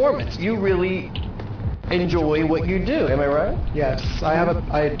your performance. You really enjoy what you do. Am I right? Yes,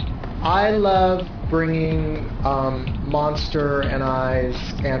 I love bringing Monster and I's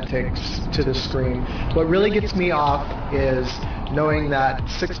antics to the screen. What really gets me off is knowing that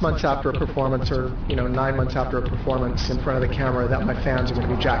 6 months after a performance, or 9 months after a performance in front of the camera, that my fans are going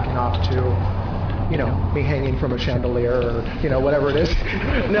to be jacking off to, me hanging from a chandelier, or whatever it is.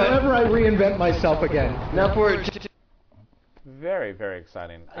 Whenever I reinvent myself again. Now for very, very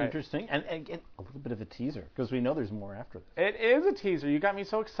exciting. Interesting. And again, a little bit of a teaser, because we know there's more after this. It is a teaser. You got me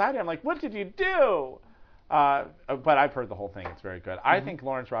so excited. I'm like, what did you do? But I've heard the whole thing. It's very good. I think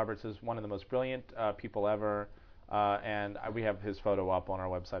Lawrence Roberts is one of the most brilliant people ever, and we have his photo up on our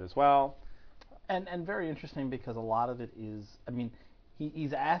website as well. And very interesting because a lot of it is, I mean,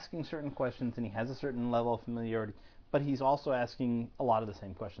 he's asking certain questions and he has a certain level of familiarity, but he's also asking a lot of the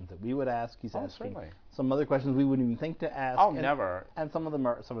same questions that we would ask. He's asking certainly. some other questions we wouldn't even think to ask. Oh, never. And some of them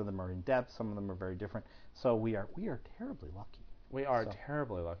are in depth. Some of them are very different. So we are terribly lucky. We are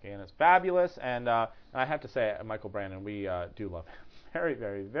terribly lucky, and it's fabulous. And I have to say, Michael Brandon, we do love him very,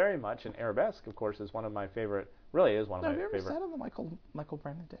 very, very much. And Arabesque, of course, is one of my favorite. Really is one of my favorite. Have you ever sat on the Michael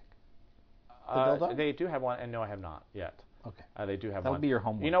Brandon dick? They do have one, and no, I have not yet. Okay. They do have That'll one. be your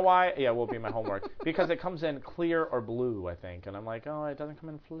homework. You know why? Yeah, will be my homework. Because it comes in clear or blue, I think. And I'm like, oh, it doesn't come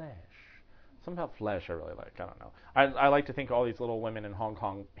in flesh. Somehow flesh I really like. I don't know. I like to think of all these little women in Hong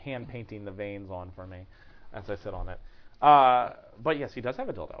Kong hand painting the veins on for me as I sit on it. But yes, he does have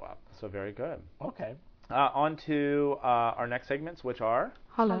a dildo out. So very good. Okay. On to our next segments, which are...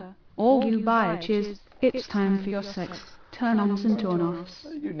 Holla. All you bitches, it's time for your sex. Turn-ons and turn-offs.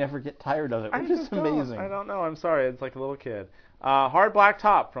 You never get tired of it, which is amazing. I don't know. I'm sorry. It's like a little kid. Hard Black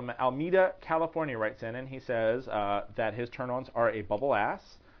Top from Alameda, California writes in, and he says that his turn-ons are a bubble ass,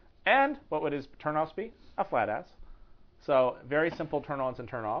 and what would his turn-offs be? A flat ass. So very simple turn-ons and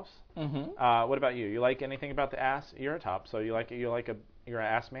turn-offs. Mm-hmm. What about you? You like anything about the ass? You're a top, so you're an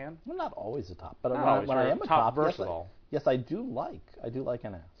ass man? I'm not always a top, but No, when I am a top, versatile. Yes, I do like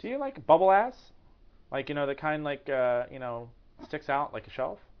an ass. Do you like bubble ass? Like, the kind sticks out like a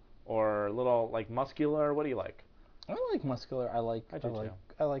shelf? Or a little, like, muscular? What do you like? I like muscular. I like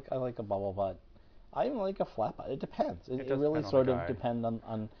a bubble butt. I even like a flat butt. It depends. It really sort of depends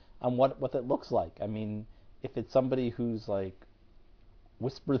on what it looks like. I mean, if it's somebody who's, like,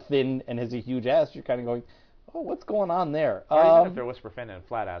 whisper thin and has a huge ass, you're kind of going, oh, what's going on there? Or even if they're whisper thin and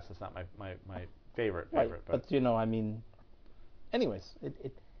flat ass, it's not my favorite. Right, but I mean, anyways,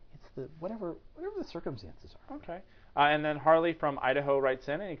 it's the whatever the circumstances are. Okay. And then Harley from Idaho writes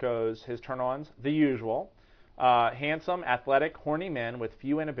in, and he goes, his turn-ons, the usual, handsome, athletic, horny men with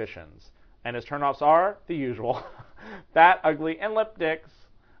few inhibitions. And his turn-offs are the usual, fat, ugly, and limp dicks.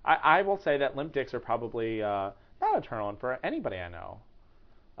 I will say that limp dicks are probably not a turn-on for anybody I know,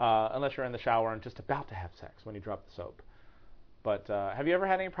 unless you're in the shower and just about to have sex when you drop the soap. But have you ever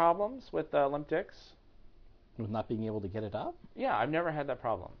had any problems with limp dicks? With not being able to get it up? Yeah, I've never had that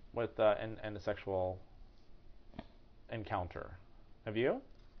problem with in a sexual encounter. Have you?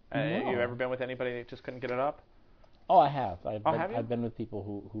 No. Have you ever been with anybody that just couldn't get it up? Oh, I have. Have you? I've been with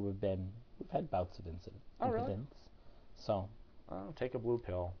people who've had bouts of impotence. Really? So. Oh, take a blue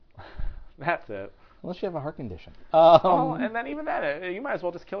pill. That's it. Unless you have a heart condition. And then even then, you might as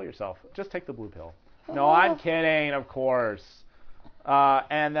well just kill yourself. Just take the blue pill. No, I'm kidding, of course.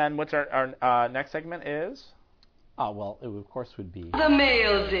 And then what's our next segment is? Well, it of course would be... The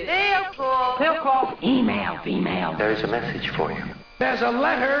mail dick. Mail call. Email, female. There's a message for you. There's a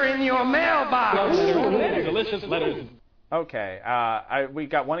letter in your mailbox. Delicious letters. Okay. We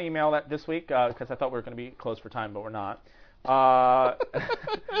got one email this week because I thought we were going to be closed for time, but we're not.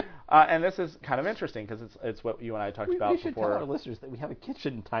 And this is kind of interesting because it's what you and I talked about before. We should tell our listeners that we have a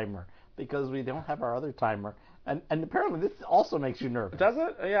kitchen timer because we don't have our other timer. And apparently this also makes you nervous. Does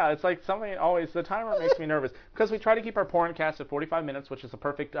it? Yeah, it's like something always, the timer makes me nervous. Because we try to keep our porn cast at 45 minutes, which is a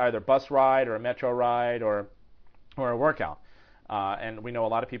perfect either bus ride or a metro ride or a workout. And we know a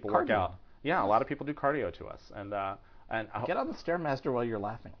lot of people work out. Yeah, a lot of people do cardio to us. And get on the Stairmaster while you're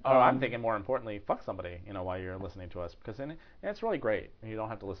laughing. I'm thinking more importantly, fuck somebody, while you're listening to us, because then it's really great. You don't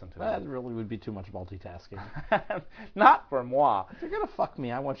have to listen to that. That really would be too much multitasking. Not for moi. If you're gonna fuck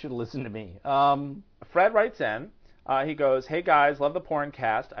me, I want you to listen to me. Fred writes in. He goes, "Hey guys, love the porn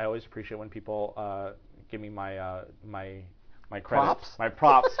cast. I always appreciate when people give me my credits, my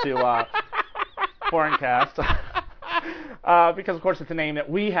props to porn cast, because of course it's a name that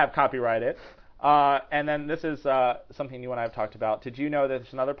we have copyrighted." And then this is something you and I have talked about. Did you know that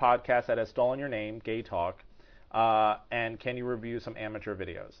there's another podcast that has stolen your name, Gay Talk? And can you review some amateur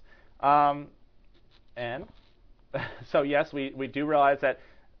videos? And so yes, we do realize that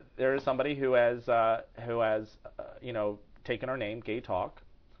there is somebody who has taken our name, Gay Talk,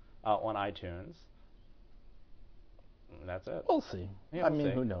 on iTunes. And that's it. We'll see. Yeah, I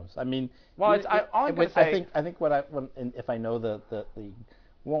mean, who knows? I mean, well, I think if I know the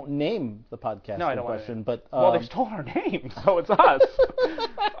won't name the podcast in question, but they stole our name, so it's us.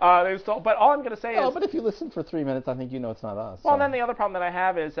 They stole. But all I'm going to say is, but if you listen for 3 minutes, I think it's not us. Well, then the other problem that I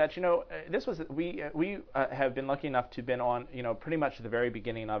have is that we have been lucky enough to have been on pretty much the very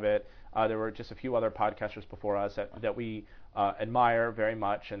beginning of it. There were just a few other podcasters before us that we admire very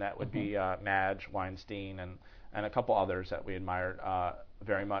much, and that would be Madge Weinstein and a couple others that we admired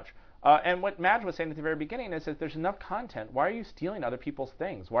very much. And what Madge was saying at the very beginning is that there's enough content. Why are you stealing other people's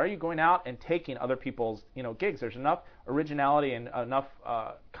things? Why are you going out and taking other people's gigs? There's enough originality and enough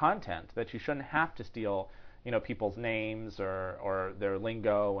content that you shouldn't have to steal people's names or their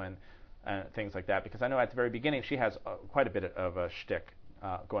lingo and things like that. Because I know at the very beginning she has quite a bit of a shtick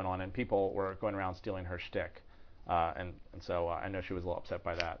going on, and people were going around stealing her shtick. And so I know she was a little upset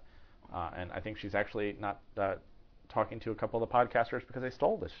by that. And I think she's actually not talking to a couple of the podcasters because they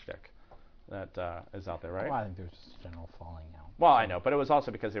stole this shtick that is out there, right? Well, I think there's just general falling out. Well, I know, but it was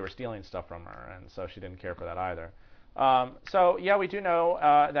also because they were stealing stuff from her, and so she didn't care for that either. So, yeah, we do know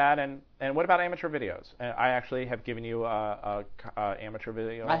that. And what about amateur videos? I actually have given you a amateur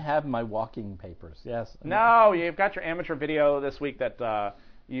video. I have my walking papers, yes. No, you've got your amateur video this week that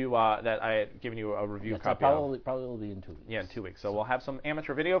that I had given you a review copy of. Probably will be in 2 weeks. Yeah, in 2 weeks. So we'll have some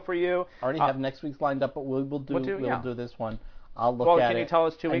amateur video for you. I already have next week's lined up, but we'll do this one. I'll look at it. Well, can you tell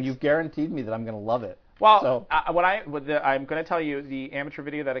us 2 weeks? And you've guaranteed me that I'm going to love it. Well, so. I'm going to tell you the amateur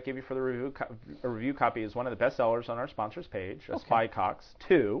video that I gave you for the review copy is one of the best sellers on our sponsors page, Spy Cox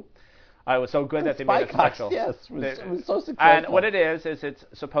 2. It was so good that they made it special. Yes, it was so successful. And what it is it's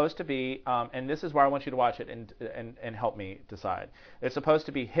supposed to be, and this is where I want you to watch it and help me decide. It's supposed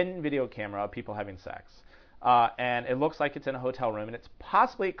to be hidden video camera of people having sex. And it looks like it's in a hotel room, and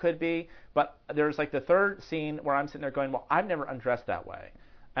it could be, but there's like the third scene where I'm sitting there going, well, I've never undressed that way.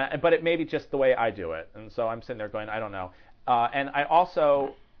 But it may be just the way I do it. And so I'm sitting there going, I don't know. And I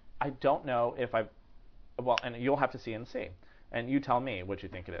don't know if and you'll have to see and see. And you tell me what you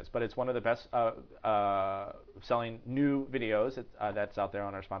think it is. But it's one of the best selling new videos that's out there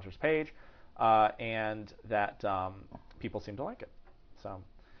on our sponsors page, and that people seem to like it. So,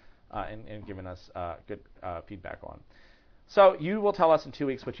 and giving us good feedback on. So you will tell us in 2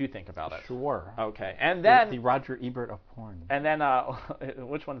 weeks what you think about it. Sure. Okay. And then the Roger Ebert of porn. And then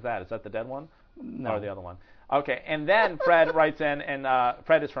which one's that? Is that the dead one? No. Or the other one? Okay. And then Fred writes in, and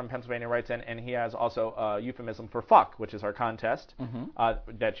Fred is from Pennsylvania, writes in, and he has also a euphemism for fuck, which is our contest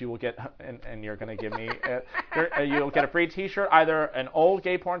that you will get, and you're going to give me, you'll get a free T-shirt, either an old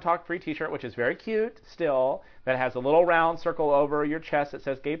Gay Porn Talk free T-shirt, which is very cute still, that has a little round circle over your chest that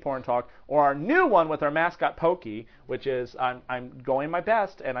says Gay Porn Talk, or our new one with our mascot Pokey, which is I'm going my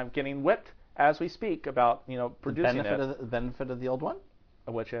best, and I'm getting whipped as we speak about producing the benefit of the old one.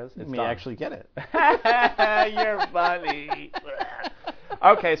 Which is? It's me actually get it. You're funny.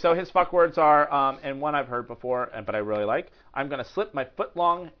 Okay, so his fuck words are, and one I've heard before, but I really like, I'm going to slip my foot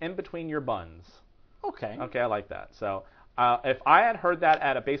long in between your buns. Okay. Okay, I like that. So if I had heard that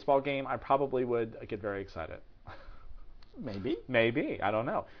at a baseball game, I probably would get very excited. Maybe. I don't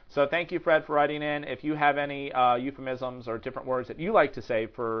know. So thank you, Fred, for writing in. If you have any euphemisms or different words that you like to say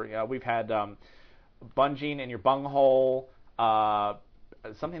for, we've had bunging in your bunghole,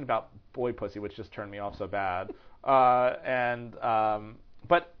 something about boy pussy, which just turned me off so bad. But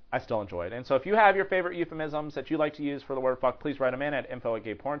I still enjoy it. And so if you have your favorite euphemisms that you like to use for the word fuck, please write them in at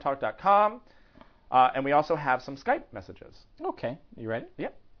info@gayporntalk.com. And we also have some Skype messages. Okay. You ready?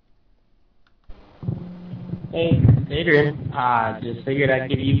 Yep. Hey, Adrian. Just figured I'd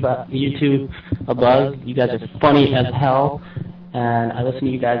give you two a buzz. You guys are funny as hell. And I listen to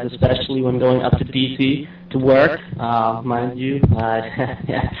you guys especially when going up to D.C. to work. Mind you,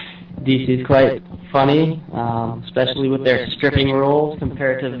 D.C. is quite funny, especially with their stripping rules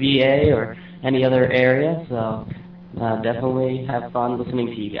compared to VA or any other area. So definitely have fun listening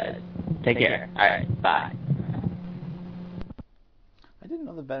to you guys. Take care. All right, bye. I didn't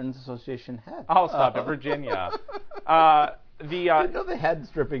know the Veterans Association had. Oh, stop it, Virginia. I didn't know they had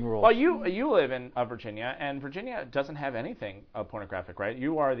stripping rules. Well, you live in Virginia, and Virginia doesn't have anything pornographic, right?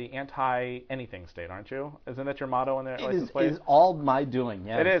 You are the anti-anything state, aren't you? Isn't that your motto in the license plate? It is all my doing,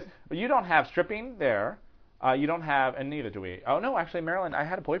 yes. It is. But you don't have stripping there. You don't have, and neither do we. Oh, no, actually, Maryland, I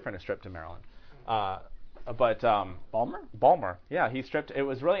had a boyfriend who stripped in Maryland. Balmer? Balmer, yeah, he stripped. It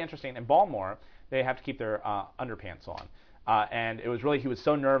was really interesting. In Baltimore, they have to keep their underpants on. And it was he was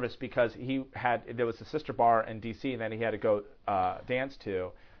so nervous because there was a sister bar in D.C. that he had to go dance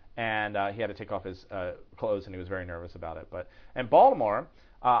to, and he had to take off his clothes, and he was very nervous about it. But in Baltimore,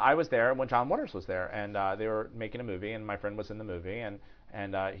 I was there when John Waters was there, and they were making a movie, and my friend was in the movie, and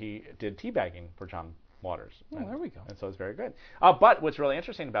he did teabagging for John Waters. Oh, there we go. And so it's very good. But what's really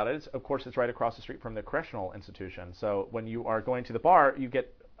interesting about it is, of course, it's right across the street from the correctional institution. So when you are going to the bar, you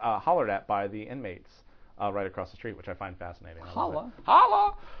get hollered at by the inmates. Right across the street, which I find fascinating. Holla.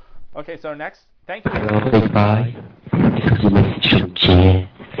 Holla! Okay, so next, thank you. Hello, everybody. This is Mr. J.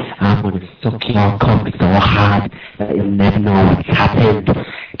 I'm going to suck your cock so hard that you'll never know what's happened.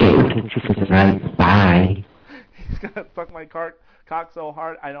 Get in touch with us tonight. Bye. He's going to suck my cock so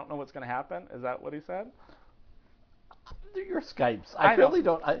hard, I don't know what's going to happen. Is that what he said? Your Skypes. I really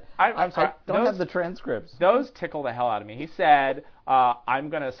don't. I'm sorry. I don't have the transcripts. Those tickle the hell out of me. He said, I'm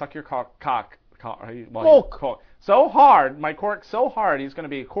going to suck your cock. So hard, my cork so hard, he's going to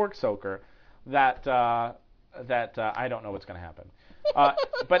be a cork soaker that I don't know what's going to happen.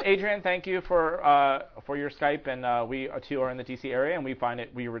 But Adrian, thank you for your Skype, and we too are in the DC area, and we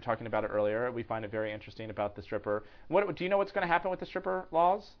were talking about it earlier. We find it very interesting about the stripper. Do you know what's going to happen with the stripper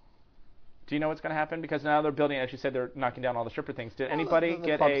laws? Do you know what's going to happen? Because now they're building, as you said, they're knocking down all the stripper things. Did anybody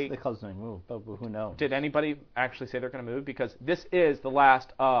the clubs may move, but who knows? Did anybody actually say they're going to move? Because this is the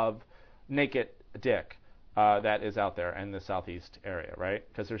last of naked dick that is out there in the southeast area, right?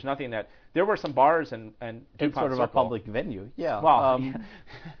 Because there's nothing that there were some bars and it's sort of a public venue, yeah. Well,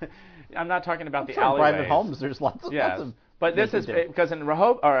 I'm not talking about the alleyways. Private homes. There's lots of. But this is because in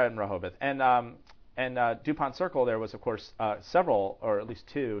Rehoboth and DuPont Circle there was of course several or at least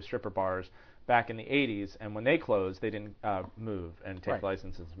two stripper bars back in the 80s, and when they closed, they didn't move and take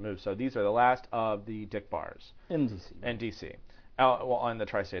licenses and move. So these are the last of the dick bars in DC. Well, in the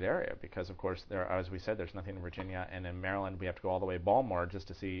tri-state area, because of course there, as we said, there's nothing in Virginia, and in Maryland we have to go all the way to Baltimore just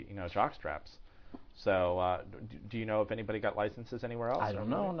to see jock straps. So, do you know if anybody got licenses anywhere else? I don't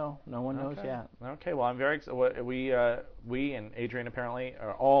know. No one knows yet. Okay. Well, I'm very excited. We and Adrian apparently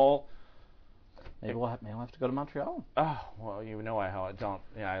are all. Maybe we'll have to go to Montreal. Oh well, I don't.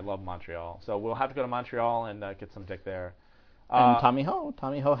 Yeah, I love Montreal. So we'll have to go to Montreal and get some dick there. And Tommy Ho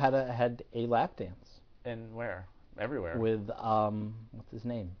had a lap dance. And where? Everywhere. With what's his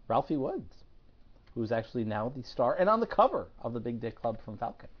name? Ralphie Woods, who's actually now the star and on the cover of the Big Dick Club from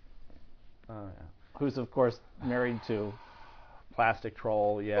Falcon. Oh yeah. Who's of course married to Plastic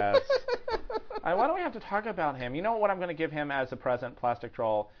Troll, yes. Why don't we have to talk about him? You know what I'm going to give him as a present, Plastic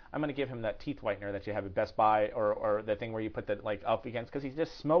Troll? I'm going to give him that teeth whitener that you have at Best Buy, or the thing where you put that up against, because he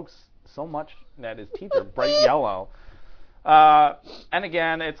just smokes so much that his teeth are bright yellow. And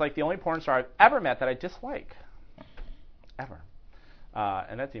again, it's like the only porn star I've ever met that I dislike. Ever.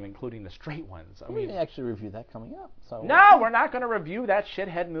 And that's even including the straight ones. We may actually review that coming up. So no, we're not going to review that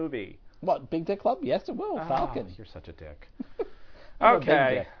shithead movie. What, Big Dick Club? Yes, it will. Falcon. You're such a dick.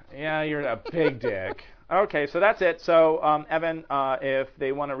 Okay. Yeah, you're a big dick. Okay, so that's it. So, Evan, if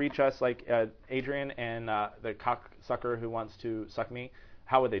they want to reach us, like Adrian and the cocksucker who wants to suck me,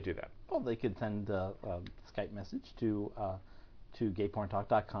 how would they do that? Well, they could send a Skype message to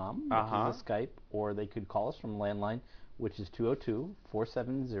gayporntalk.com, which is a Skype, or they could call us from landline, which is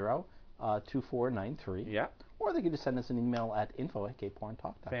 202-470-2493. Yeah. Or they could just send us an email at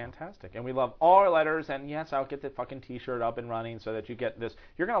info@gayporntalk.com. Fantastic. And we love all our letters. And yes, I'll get the fucking T-shirt up and running so that you get this.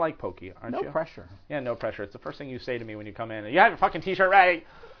 You're going to like Pokey, aren't you? No pressure. Yeah, no pressure. It's the first thing you say to me when you come in. You have your fucking T-shirt ready.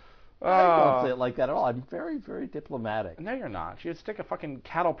 I don't say it like that at all. I'm very, very diplomatic. No, you're not. You'd stick a fucking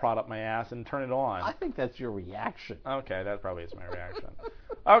cattle prod up my ass and turn it on. I think that's your reaction. Okay, that probably is my reaction.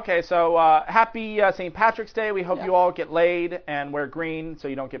 Okay, so happy St. Patrick's Day. We hope you all get laid and wear green so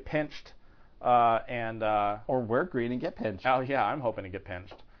you don't get pinched. Or wear green and get pinched. Oh yeah, I'm hoping to get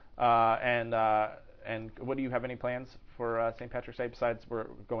pinched. And what do you have any plans for St. Patrick's Day besides we're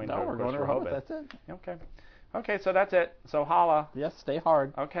going to Rehoboth? That's it. Okay, so that's it. So holla. Yes, stay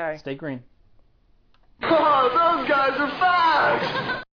hard. Okay. Stay green. Oh, those guys are fast!